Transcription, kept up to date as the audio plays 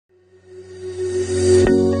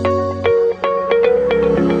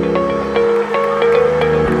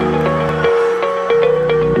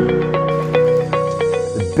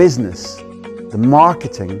business, the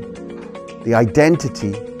marketing, the identity,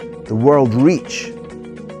 the world reach,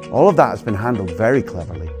 all of that has been handled very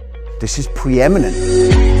cleverly. This is preeminent.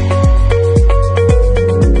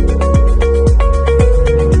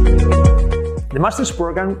 The Master's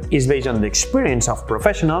program is based on the experience of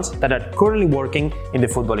professionals that are currently working in the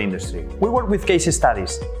football industry. We work with case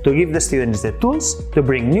studies to give the students the tools to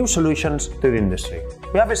bring new solutions to the industry.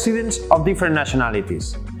 We have students of different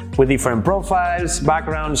nationalities, with different profiles,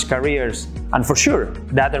 backgrounds, careers, and for sure,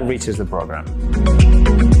 that enriches the program.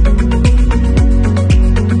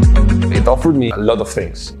 It offered me a lot of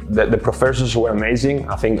things. The professors were amazing.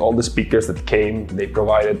 I think all the speakers that came, they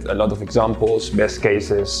provided a lot of examples, best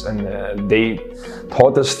cases, and they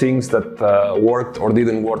taught us things that worked or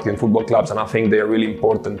didn't work in football clubs, and I think they are really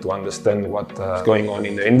important to understand what's going on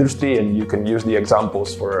in the industry, and you can use the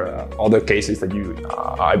examples for other cases that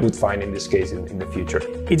I would find in this case in the future.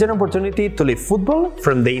 It's an opportunity to live football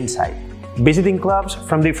from the inside, visiting clubs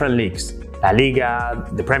from different leagues, La Liga,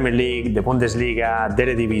 the Premier League, the Bundesliga, the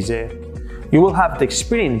Eredivisie. You will have the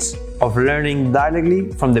experience of learning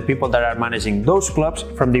directly from the people that are managing those clubs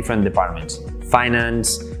from different departments: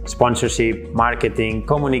 finance, sponsorship, marketing,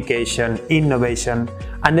 communication, innovation,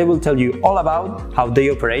 and they will tell you all about how they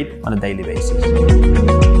operate on a daily basis.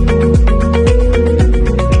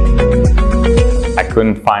 I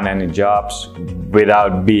couldn't find any jobs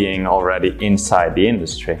without being already inside the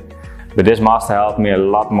industry. But this master helped me a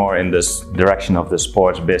lot more in this direction of the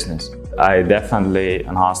sports business. I definitely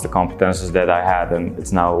enhanced the competences that I had, and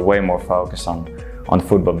it's now way more focused on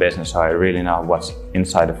football business, so I really know what's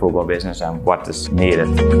inside the football business and what is needed.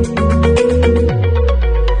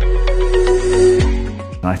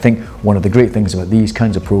 I think one of the great things about these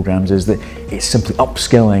kinds of programs is that it's simply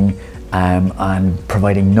upskilling and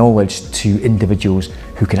providing knowledge to individuals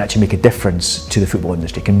who can actually make a difference to the football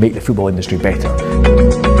industry, can make the football industry better.